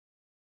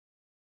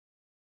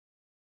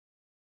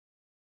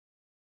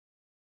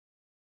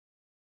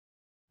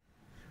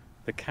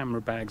the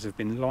camera bags have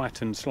been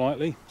lightened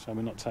slightly, so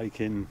we're not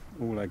taking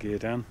all our gear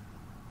down,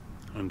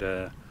 and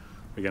we're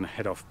going to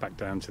head off back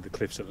down to the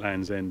cliffs at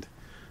Land's End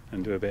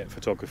and do a bit of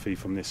photography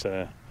from this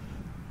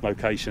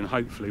location.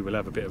 Hopefully we'll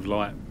have a bit of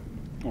light,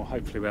 or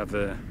hopefully we'll have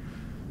the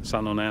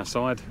sun on our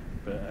side,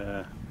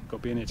 but got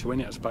to be in it to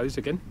win it, I suppose,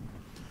 again.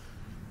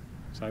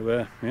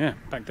 So yeah,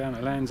 back down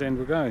to Land's End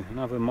we'll go.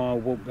 Another mile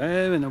walk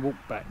there and a walk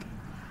back.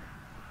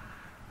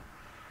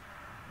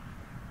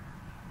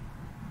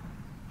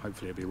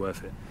 Hopefully it'll be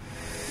worth it.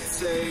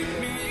 Take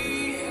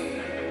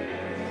me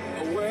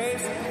away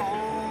from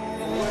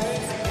home, away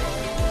from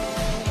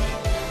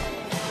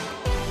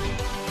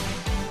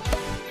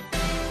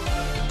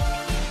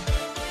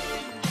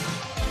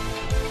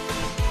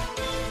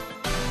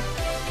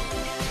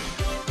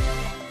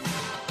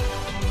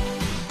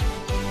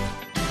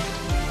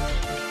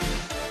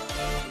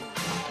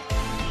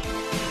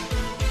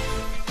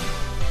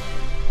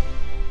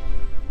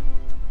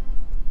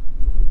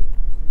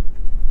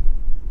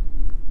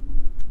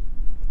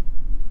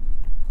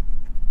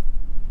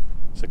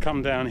So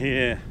come down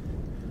here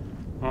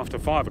after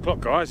 5 o'clock,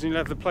 guys, and you'll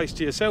have the place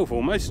to yourself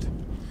almost.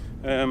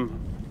 There's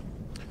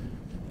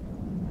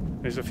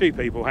a few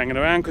people hanging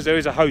around because there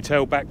is a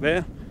hotel back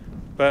there,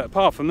 but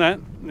apart from that,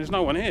 there's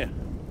no one here.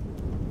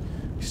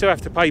 You still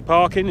have to pay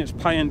parking. It's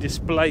pay and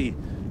display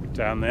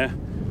down there,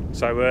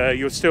 so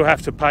you'll still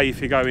have to pay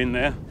if you go in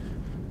there.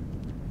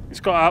 It's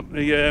got up,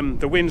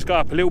 the wind's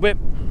got up a little bit,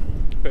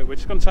 but we're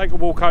just going to take a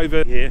walk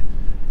over here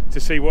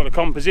to see what the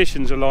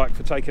compositions are like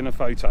for taking a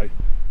photo.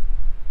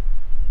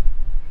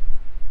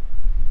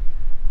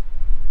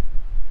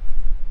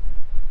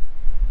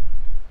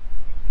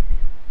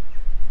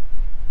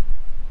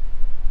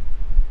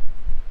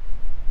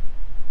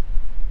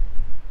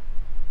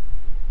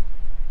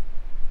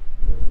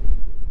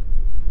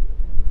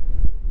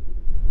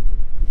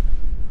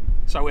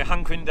 So we're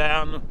hunkering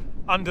down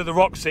under the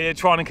rocks here,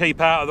 trying to keep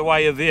out of the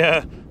way of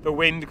the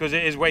wind, because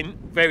it is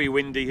very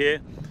windy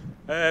here.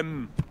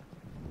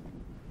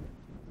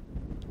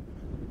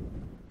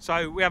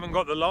 So we haven't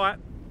got the light,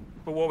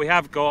 but what we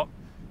have got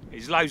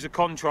is loads of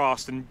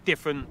contrast and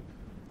different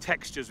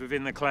textures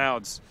within the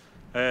clouds,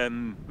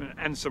 and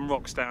some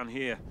rocks down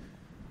here.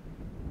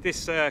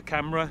 This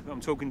camera that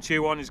I'm talking to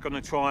you on is going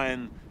to try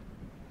and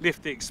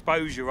lift the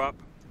exposure up,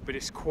 but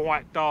it's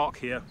quite dark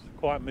here,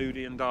 quite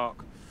moody and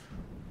dark.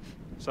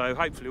 So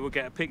hopefully we'll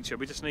get a picture.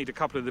 We just need a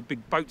couple of the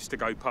big boats to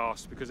go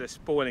past because they're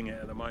spoiling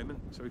it at the moment.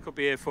 So we could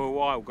be here for a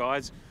while,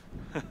 guys.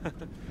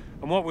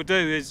 And what we'll do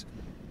is,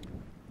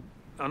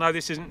 I know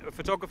this isn't a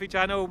photography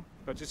channel,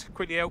 but just to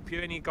quickly help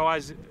you, any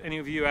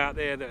of you out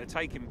there that are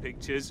taking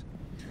pictures,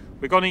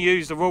 we're going to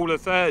use the rule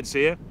of thirds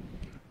here.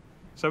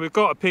 So we've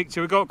got a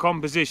picture, we've got a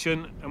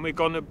composition, and we're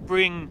going to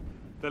bring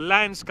the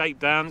landscape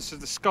down so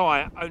the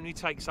sky only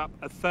takes up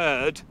a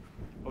third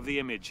of the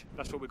image.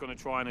 That's what we're going to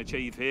try and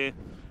achieve here.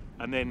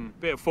 And then a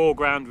bit of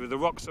foreground with the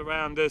rocks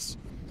around us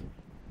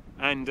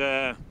and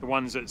the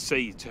ones at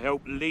sea to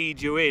help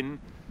lead you in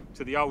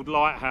to the old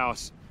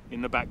lighthouse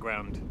in the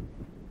background.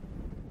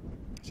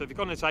 So if you're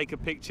going to take a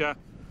picture,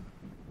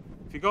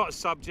 if you've got a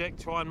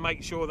subject, try and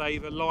make sure they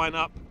either line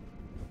up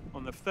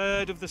on the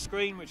third of the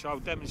screen, which I'll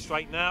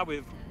demonstrate now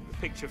with the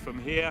picture from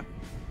here.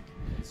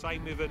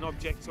 Same with an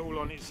object all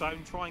on its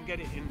own, try and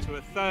get it into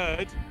a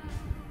third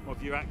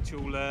of your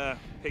actual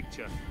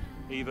picture,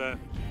 either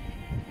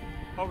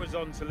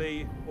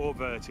horizontally or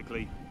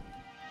vertically.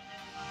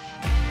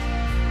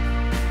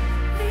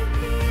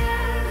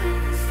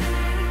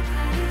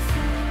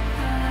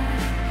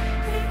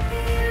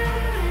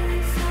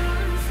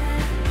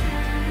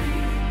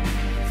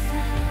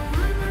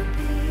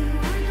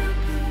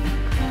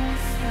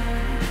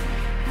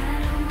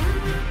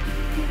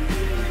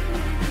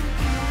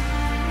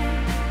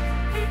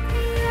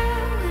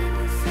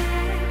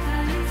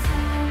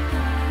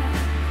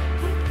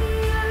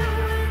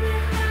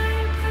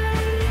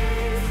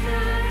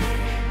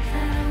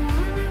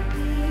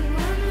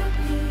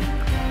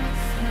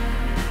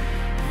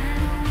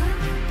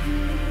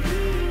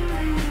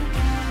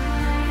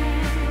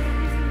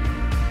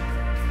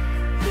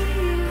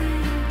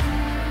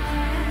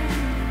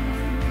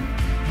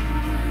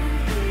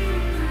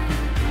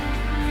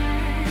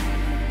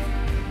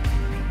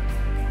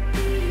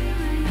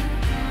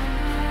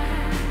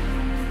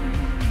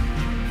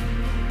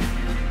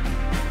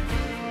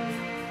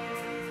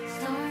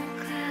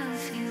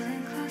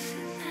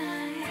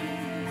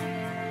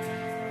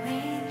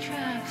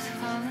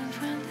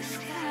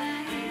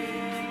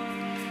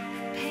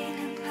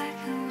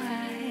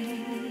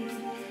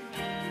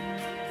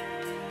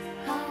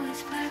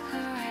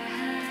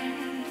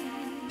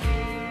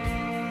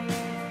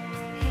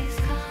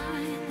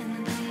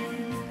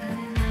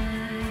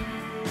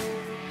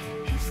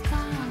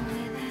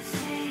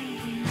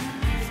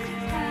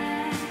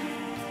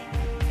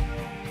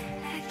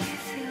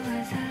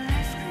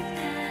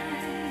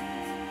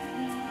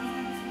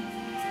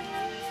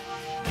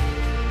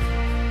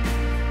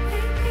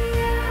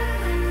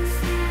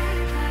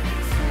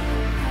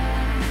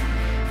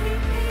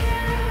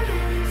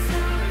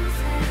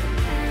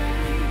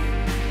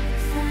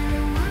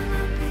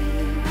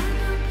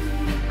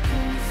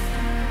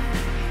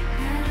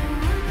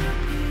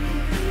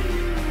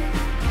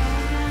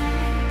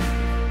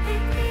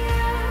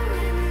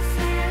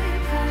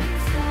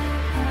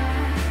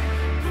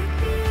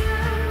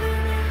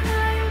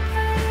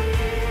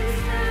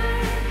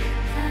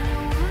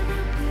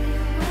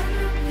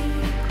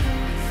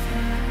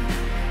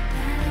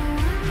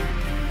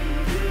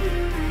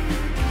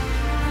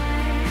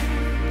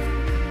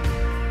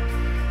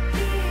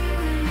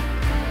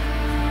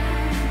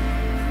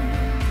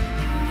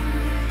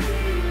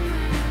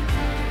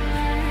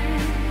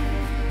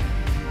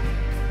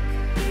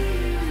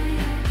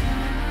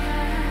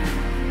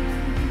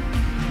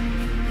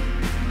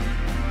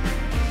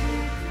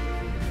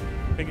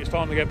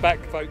 time to get back,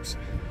 folks.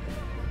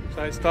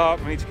 So it's dark,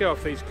 we need to get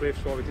off these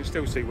cliffs while we can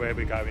still see where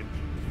we're going.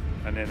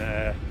 And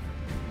then,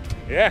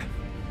 yeah,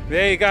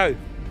 there you go,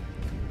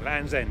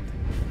 Land's End.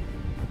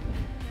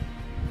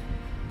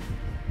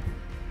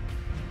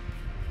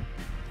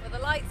 Well, the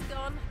light's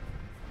gone,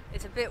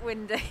 it's a bit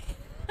windy,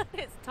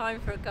 it's time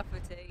for a cup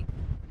of tea.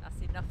 That's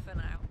enough for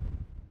now.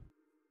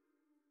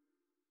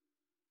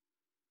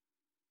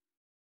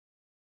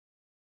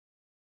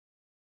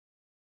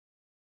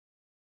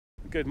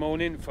 Good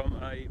morning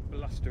from a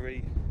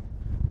blustery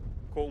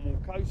Cornwall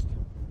coast,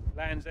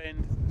 Land's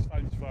End, the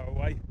stone's throw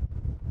away.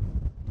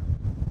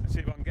 Let's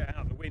see if I can get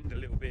out the wind a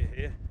little bit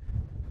here.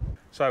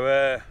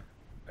 So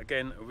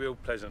again, a real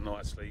pleasant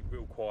night's sleep,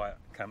 real quiet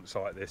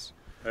campsite this.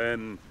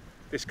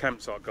 This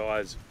campsite,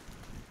 guys,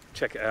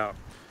 check it out.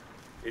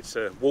 It's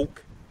a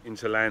walk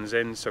into Land's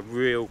End, so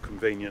real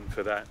convenient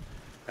for that.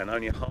 And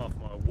only a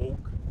half-mile walk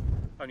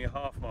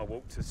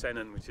to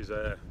Sennen, which is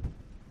a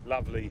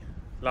lovely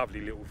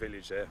little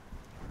village there.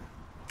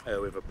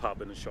 With a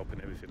pub and a shop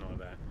and everything like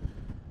that.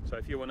 So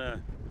if you want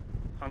to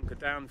hunker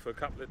down for a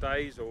couple of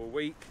days or a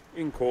week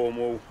in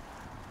Cornwall,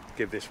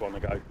 give this one a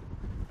go.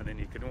 And then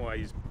you can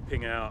always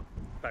ping out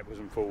backwards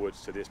and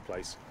forwards to this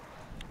place.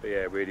 But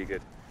yeah, really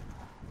good.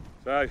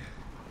 So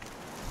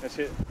let's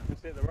hit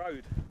the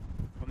road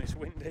on this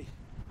windy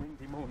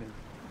morning.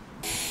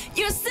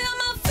 You're still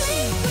my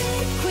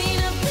favorite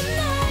queen of the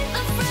night,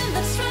 my friend.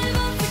 Let's drive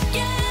off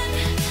again.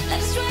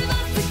 Let's drive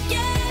off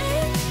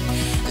again.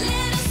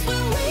 Let us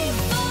where we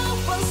fall.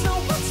 Once know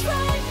what's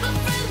right, my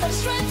friend.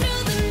 Let's ride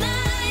through the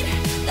night.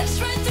 Let's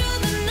ride through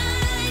the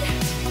night.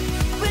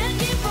 We'll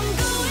keep on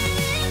going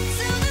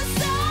into the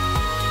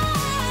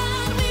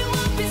sun. We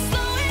won't be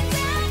slowing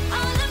down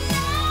all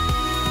night.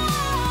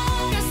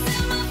 You're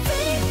still my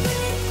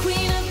favorite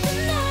queen of the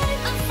night,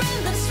 my friend.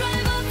 Let's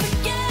drive off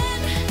again.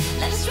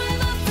 Let's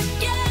drive off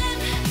again.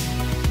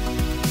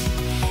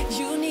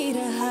 You need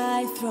a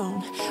high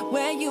throne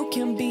where you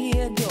can be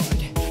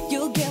adored.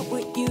 You'll get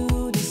what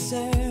you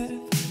deserve.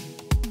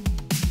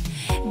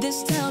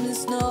 This town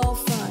is no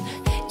fun.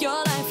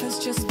 Your life has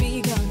just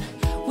begun.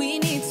 We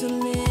need to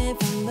live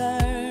and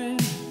learn.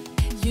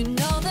 You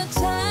know the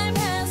time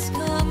has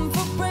come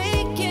for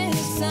breaking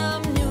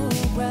some new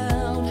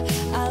ground.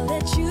 I'll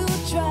let you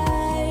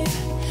drive,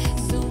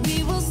 so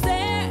we will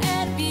stare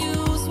at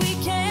views we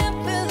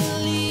can't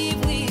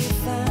believe we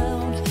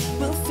found.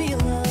 We'll feel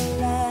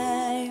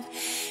alive.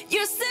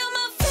 You're still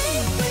my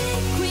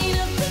favorite queen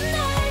of the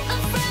night, my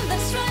friend.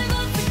 Let's drive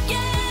off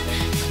again.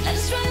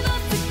 Let's drive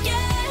off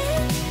again.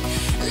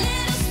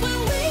 Let us where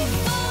we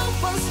fall.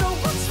 Once know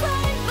what's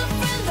right, my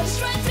friend. Let's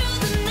ride through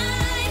the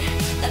night.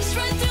 Let's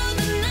ride through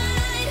the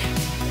night.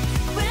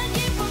 We'll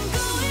keep on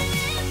going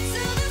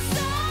into the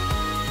sun.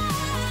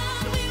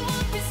 We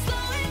won't be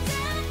slowing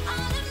down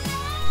all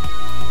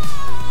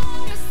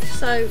night.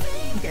 So,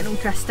 I'm getting all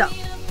dressed up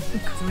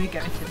because we're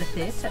going to the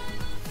theatre.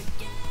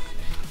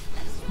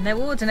 No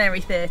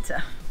ordinary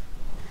theatre.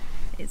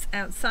 It's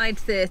outside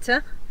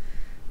theatre.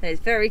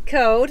 It's very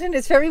cold and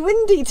it's very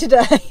windy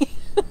today.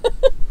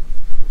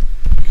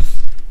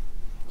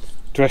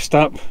 Dressed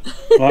up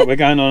like we're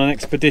going on an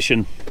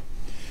expedition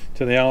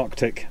to the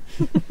Arctic.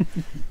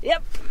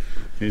 Yep.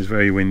 It's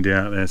very windy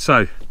out there.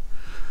 So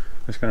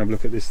let's go and have a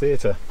look at this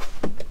theatre.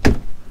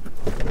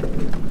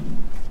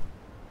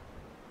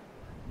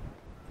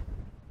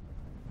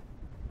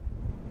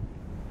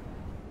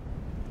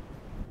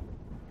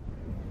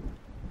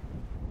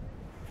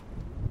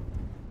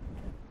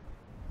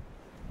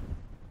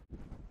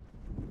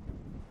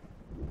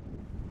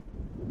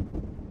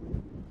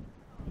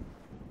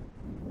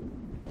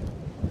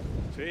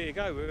 So here you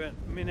go, we're at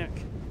Mavic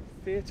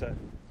Theatre.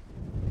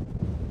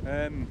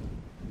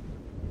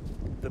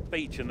 The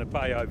beach and the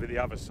bay over the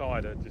other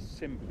side are just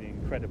simply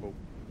incredible.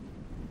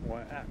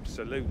 Well,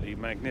 absolutely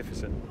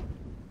magnificent.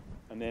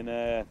 And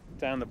then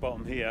down the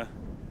bottom here,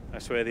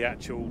 that's where the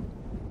actual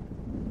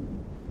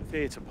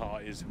theatre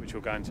part is, which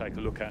we'll go and take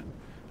a look at.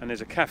 And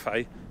there's a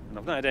cafe, and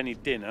I've not had any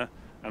dinner,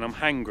 and I'm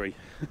hangry.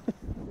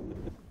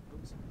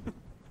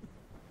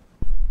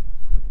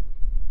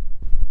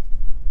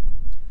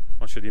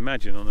 I should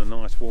imagine on a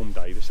nice warm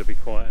day this would be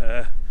quite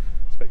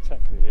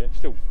spectacular here.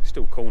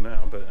 Still cool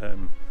now, but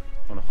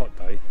on a hot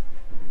day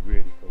it'd be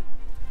really cool.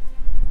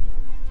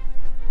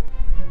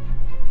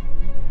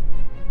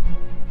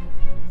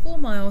 4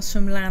 miles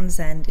from Land's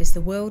End is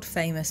the world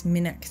famous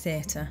Mavic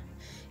Theatre.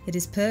 It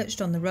is perched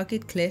on the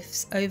rugged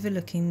cliffs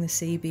overlooking the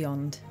sea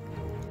beyond.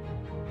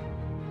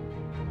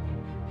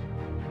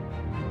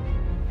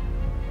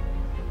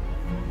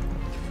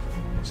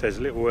 So there's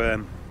a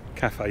little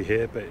cafe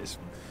here, but it's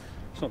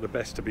not the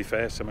best, to be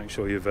fair, so make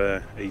sure you've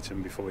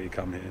eaten before you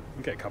come here.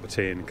 You get a cup of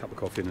tea and a cup of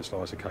coffee and a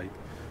slice of cake.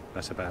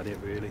 That's about it,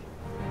 really.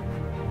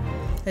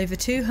 Over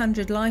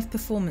 200 live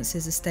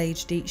performances are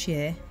staged each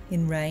year,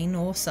 in rain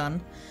or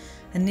sun,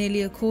 and nearly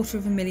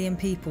 250,000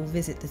 people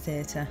visit the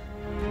theatre.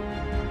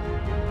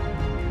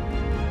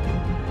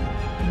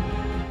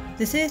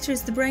 The theatre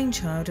is the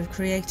brainchild of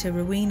creator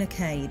Rowena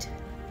Cade.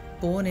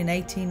 Born in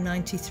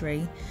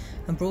 1893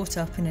 and brought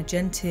up in a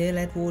genteel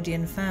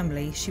Edwardian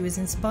family, she was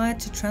inspired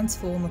to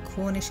transform a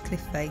Cornish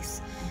cliff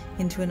face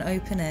into an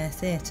open-air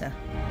theatre.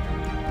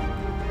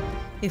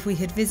 If we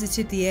had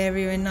visited the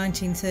area in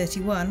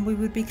 1931, we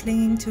would be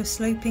clinging to a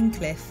sloping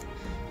cliff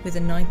with a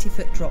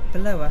 90-foot drop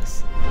below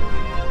us.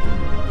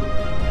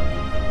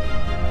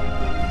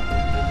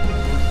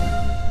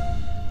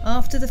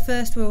 After the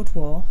First World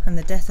War and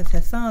the death of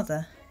her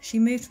father, she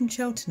moved from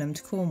Cheltenham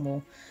to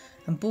Cornwall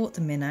and bought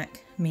the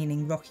Minack,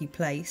 meaning rocky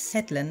place,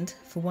 headland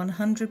for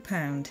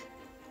 £100.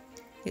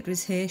 It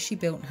was here she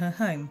built her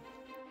home.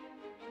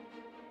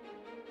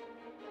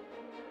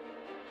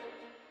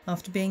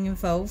 After being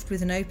involved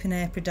with an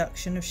open-air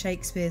production of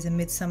Shakespeare's A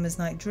Midsummer's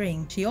Night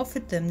Dream, she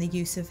offered them the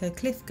use of her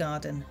cliff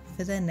garden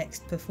for their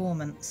next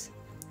performance.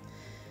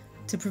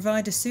 To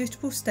provide a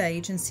suitable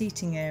stage and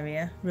seating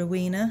area,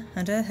 Rowena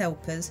and her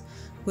helpers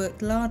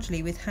worked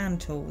largely with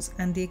hand tools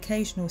and the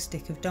occasional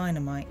stick of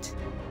dynamite.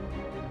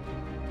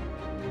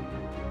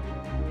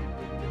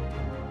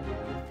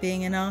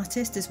 Being an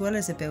artist as well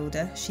as a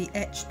builder, she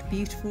etched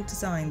beautiful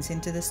designs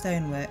into the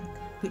stonework,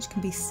 which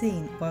can be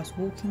seen whilst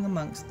walking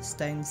amongst the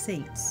stone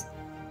seats.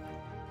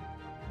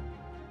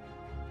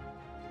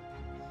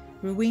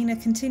 Rowena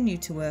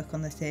continued to work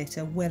on the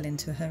theatre well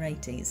into her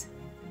 80s.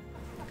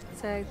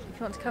 So if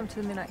you want to come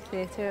to the Minack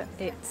Theatre,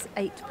 it's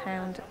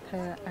 £8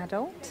 per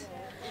adult,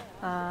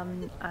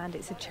 and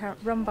it's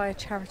run by a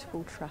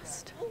charitable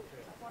trust.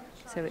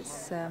 So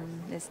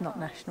it's not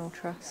National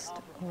Trust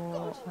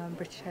or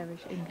British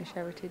Heritage, English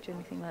Heritage,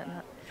 anything like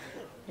that.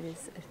 It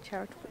is a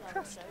charitable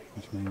trust.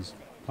 Which means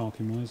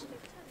parking wise,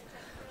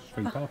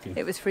 free parking.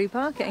 It was free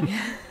parking.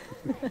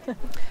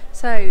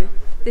 So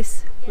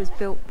this was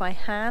built by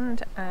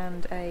hand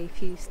and a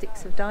few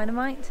sticks of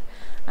dynamite,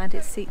 and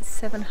it seats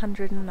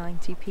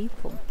 790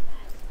 people.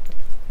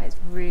 It's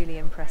really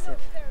impressive,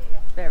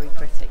 very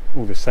pretty.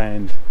 All the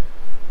sand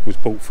was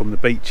bought from the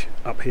beach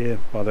up here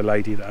by the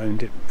lady that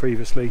owned it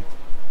previously,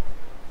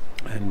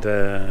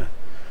 and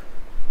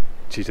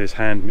she just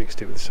hand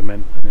mixed it with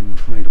cement and then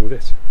made all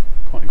this.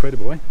 Quite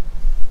incredible, eh?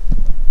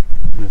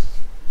 And the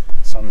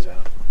sun's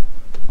out.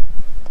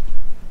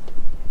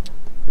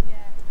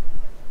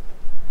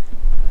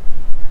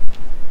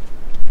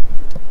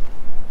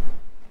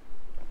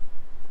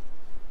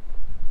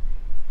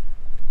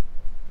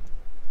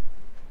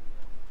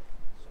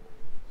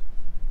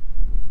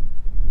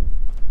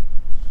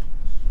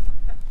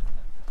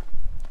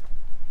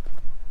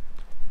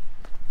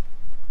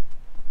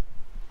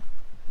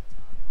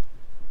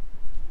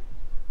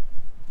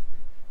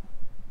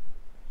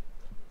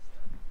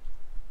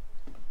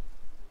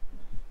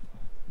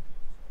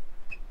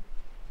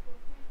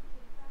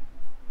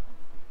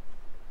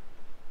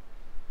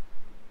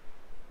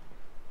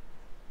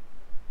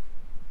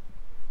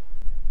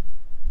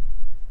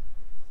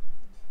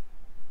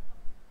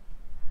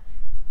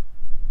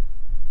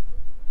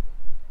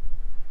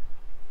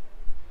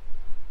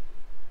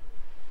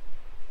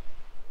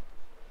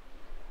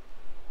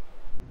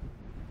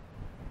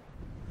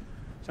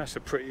 That's a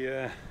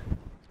pretty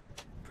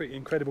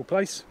incredible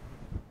place.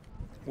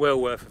 Well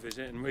worth a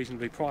visit and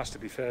reasonably priced, to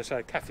be fair.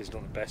 So cafe's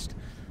not the best,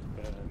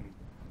 but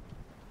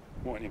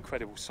what an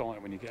incredible sight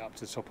when you get up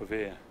to the top of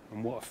here,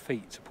 and what a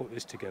feat to put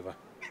this together.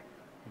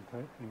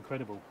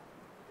 Incredible.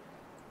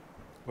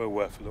 Well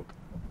worth a look.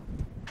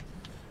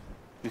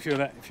 If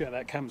you're at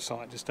that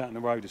campsite just down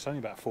the road, it's only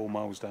about 4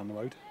 miles down the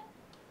road.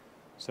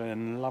 So a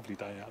lovely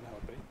day out that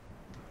would be.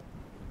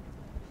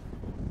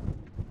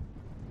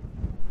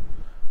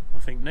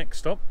 I think next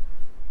stop,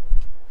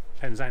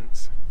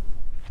 Penzance.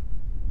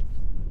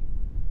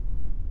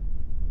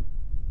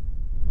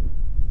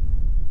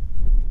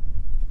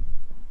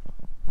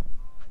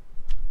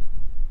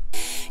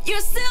 You're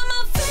still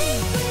my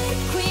favorite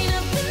queen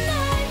of the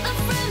night, my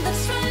friend.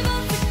 Let's drive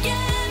off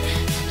again.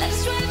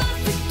 Let's drive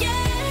off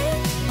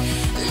again.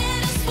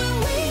 Let us where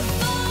we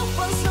fall.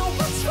 Once know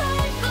what's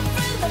right, my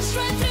friend. Let's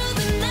ride through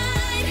the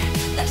night.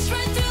 Let's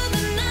ride through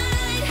the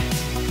night.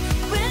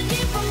 We'll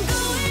keep on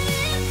going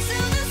into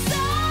the sun.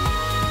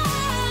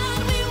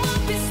 We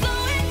won't be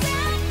slowing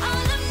down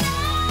all of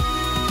night.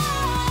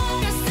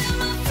 You're still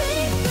my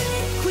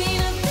favorite queen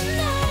of the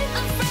night,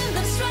 my friend.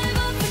 Let's drive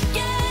off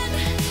again.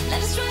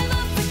 Let's drive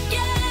off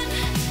again.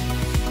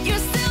 You're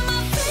still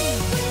my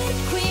favorite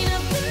queen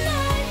of the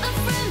night, my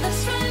friend.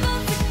 Let's drive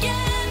off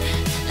again.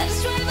 Let's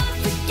drive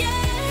off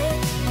again.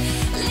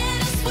 Let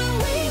us where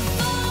we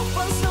fall.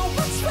 Once know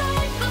what's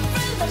right, my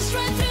friend. Let's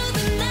ride through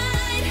the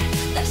night.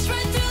 Let's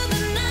ride through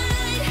the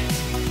night.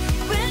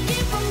 We'll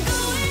keep on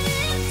going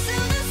into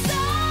the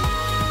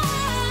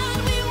sun.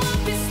 We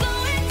won't be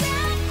slowing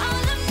down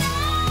all of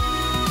night.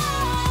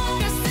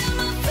 You're still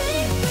my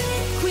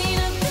favorite queen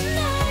of the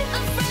night,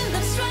 my friend.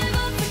 Let's drive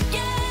off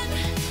again.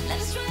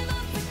 Let's drive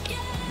off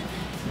again.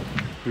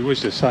 We was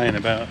just saying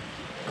about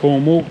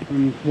Cornwall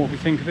and what we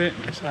think of it.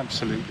 It's an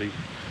absolutely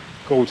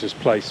gorgeous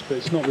place, but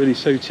it's not really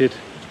suited,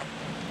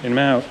 in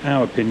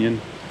our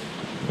opinion,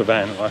 for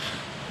van life.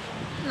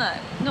 No,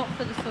 not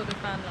for the sort of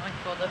van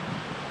life or the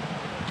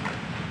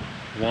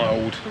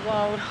Wild.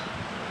 wild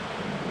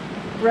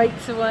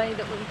breaks away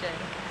that we do.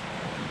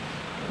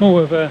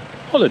 More of a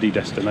holiday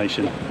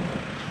destination.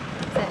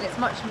 So it's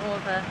much more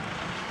of a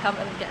come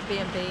and get a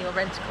B&B or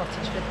rent a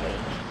cottage for the week.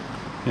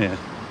 Yeah.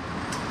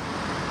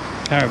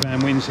 Caravan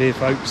wins here,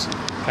 folks.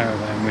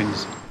 Caravan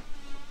wins.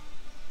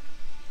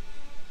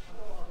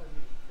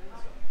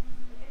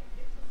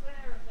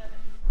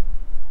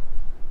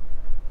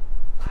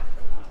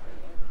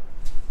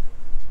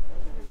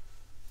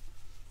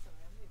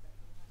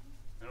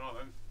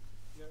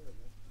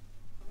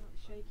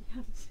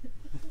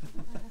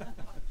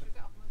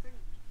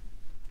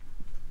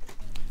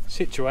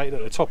 Situated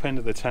at the top end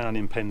of the town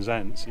in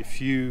Penzance, if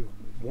you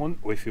want,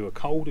 or if you are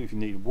cold, or if you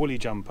need a woolly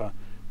jumper,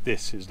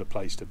 this is the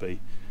place to be.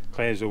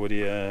 Claire's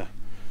already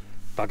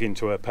dug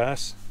into her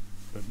purse,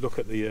 but look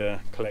at the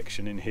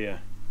collection in here,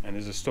 and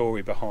there's a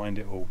story behind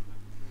it all.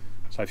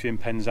 So if you're in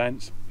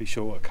Penzance, be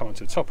sure to come up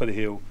to the top of the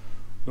hill,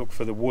 look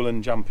for the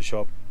woolen jumper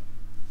shop,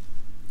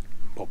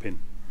 pop in.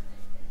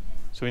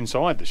 So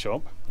inside the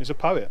shop is a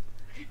poet,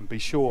 and be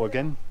sure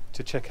again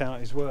to check out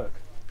his work.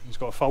 He's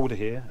got a folder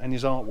here and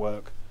his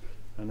artwork.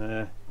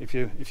 And if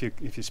you're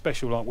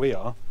special like we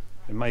are,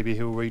 then maybe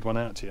he'll read one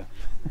out to you.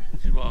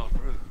 This is what I've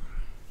wrote.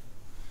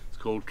 It's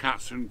called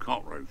Cats and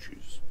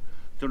Cockroaches,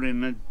 done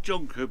in a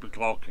John Cooper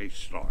Clarke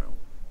style.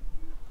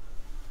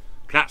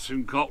 Cats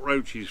and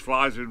cockroaches,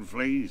 flies and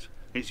fleas.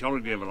 It's the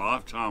holiday of a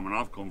lifetime, and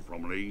I've come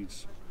from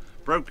Leeds.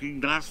 Broken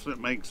glass that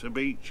makes a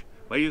beach,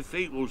 where your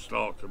feet will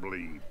start to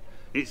bleed.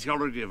 It's the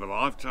holiday of a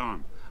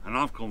lifetime, and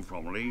I've come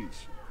from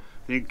Leeds.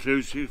 The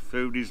inclusive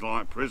food is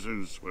like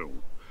prison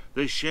swill.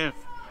 The chef,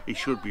 he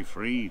should be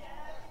freed.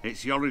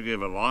 It's the holiday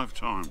of a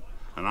lifetime,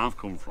 and I've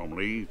come from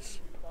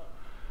Leeds.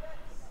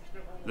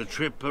 The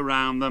trip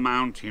around the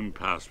mountain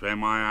pass, where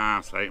my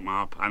ass ate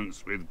my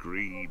pants with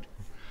greed.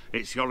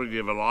 It's the holiday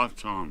of a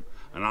lifetime,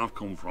 and I've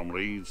come from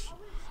Leeds.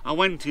 I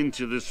went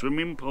into the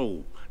swimming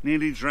pool,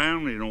 nearly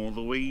drowned in all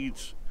the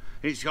weeds.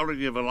 It's the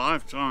holiday of a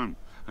lifetime,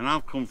 and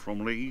I've come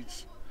from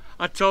Leeds.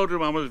 I told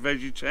them I was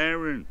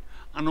vegetarian,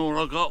 and all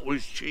I got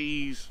was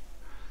cheese.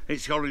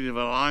 It's the holiday of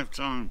a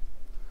lifetime.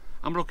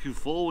 I'm looking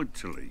forward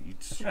to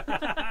Leeds.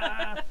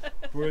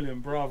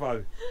 Brilliant,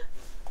 bravo.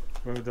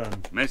 Well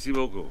done. Merci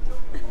beaucoup.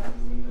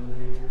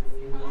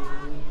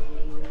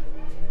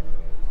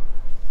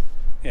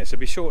 Yeah, so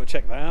be sure to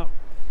check that out.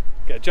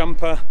 Get a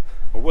jumper,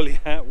 a woolly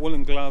hat,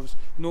 woolen gloves,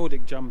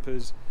 Nordic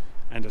jumpers,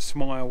 and a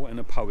smile and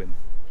a poem.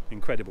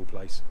 Incredible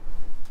place.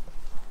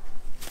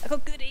 I've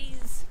got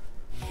goodies.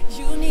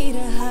 You need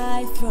a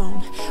high throne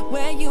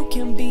where you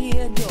can be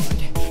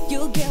adored.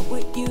 You'll get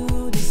what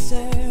you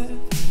deserve.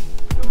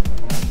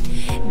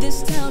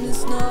 This town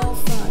is no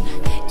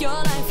fun. Your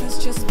life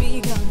has just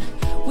begun.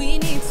 We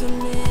need to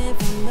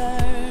live and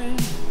learn.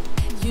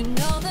 You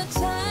know the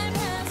time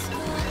has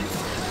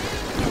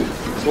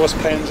come. So what's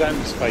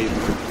Penzance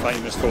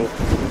famous for?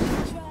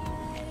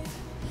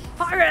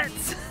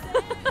 Pirates!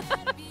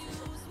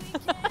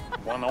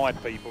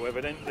 One-eyed people,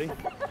 evidently.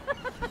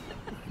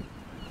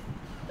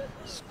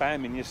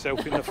 Spamming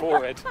yourself in the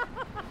forehead.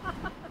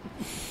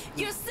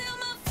 You're still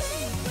my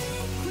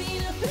favorite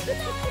queen of the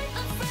night.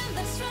 A friend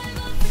that's drive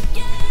off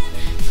again.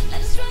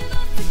 Let us drive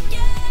off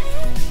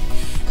again.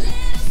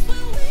 Let us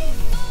where we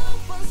fall.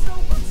 Once no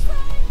one's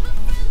right. My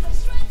friend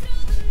that's right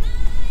through the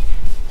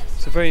night.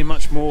 It's a very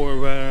much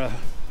more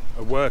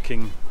a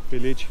working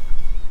village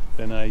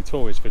than a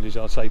tourist village,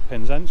 I'd say.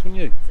 Penzance,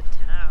 wouldn't you? It's a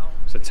town.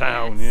 It's a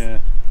town,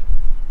 Yes.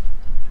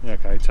 yeah. Yeah,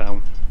 okay,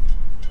 town.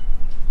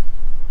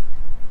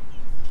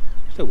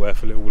 Still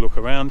worth a little look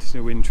around,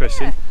 still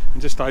interesting. Yeah.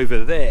 And just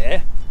over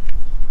there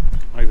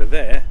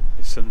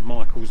is St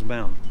Michael's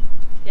Mount.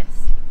 Yes.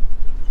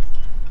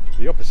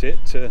 The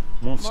opposite to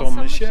Mont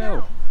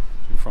Saint-Michel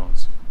in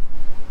France.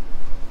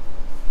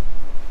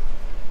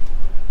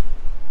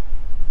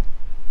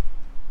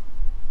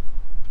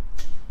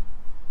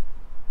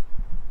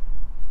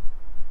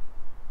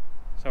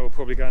 So we'll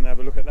probably go and have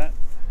a look at that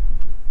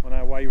on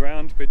our way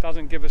round, but it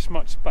doesn't give us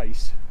much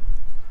space.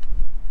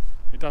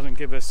 It doesn't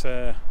give us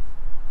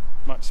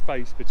much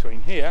space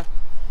between here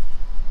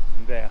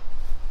and there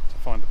to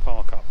find a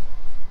park up.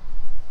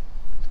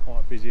 It's quite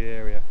a busy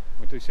area.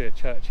 We do see a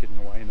church hidden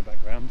away in the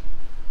background.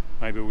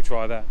 Maybe we'll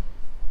try that.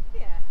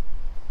 Yeah.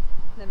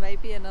 There may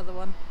be another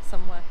one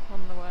somewhere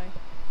on the way.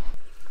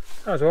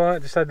 That was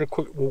alright, just had a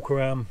quick walk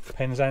around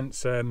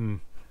Penzance.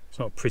 It's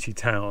not a pretty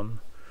town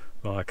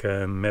like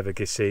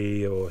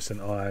Mevagissey or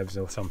St Ives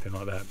or something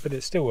like that, but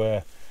it's still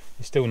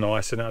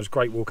nice, and that was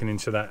great walking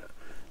into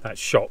that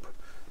shop,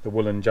 the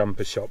woolen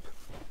jumper shop.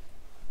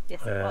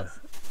 Yes, it was.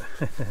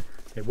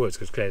 It was,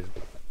 because Claire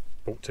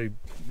bought 2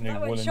 new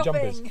woolen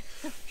jumpers.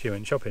 She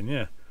went shopping,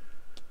 yeah.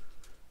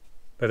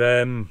 But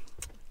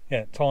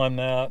yeah, time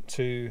now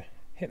to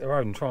hit the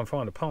road and try and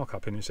find a park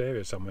up in this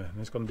area somewhere,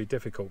 and it's going to be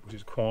difficult because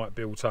it's quite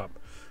built up.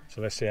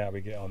 So let's see how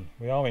we get on.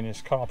 We are in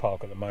this car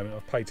park at the moment.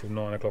 I've paid till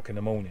 9 o'clock in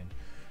the morning,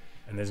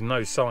 and there's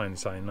no sign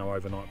saying no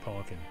overnight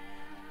parking,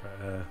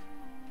 but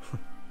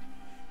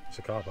it's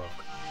a car park.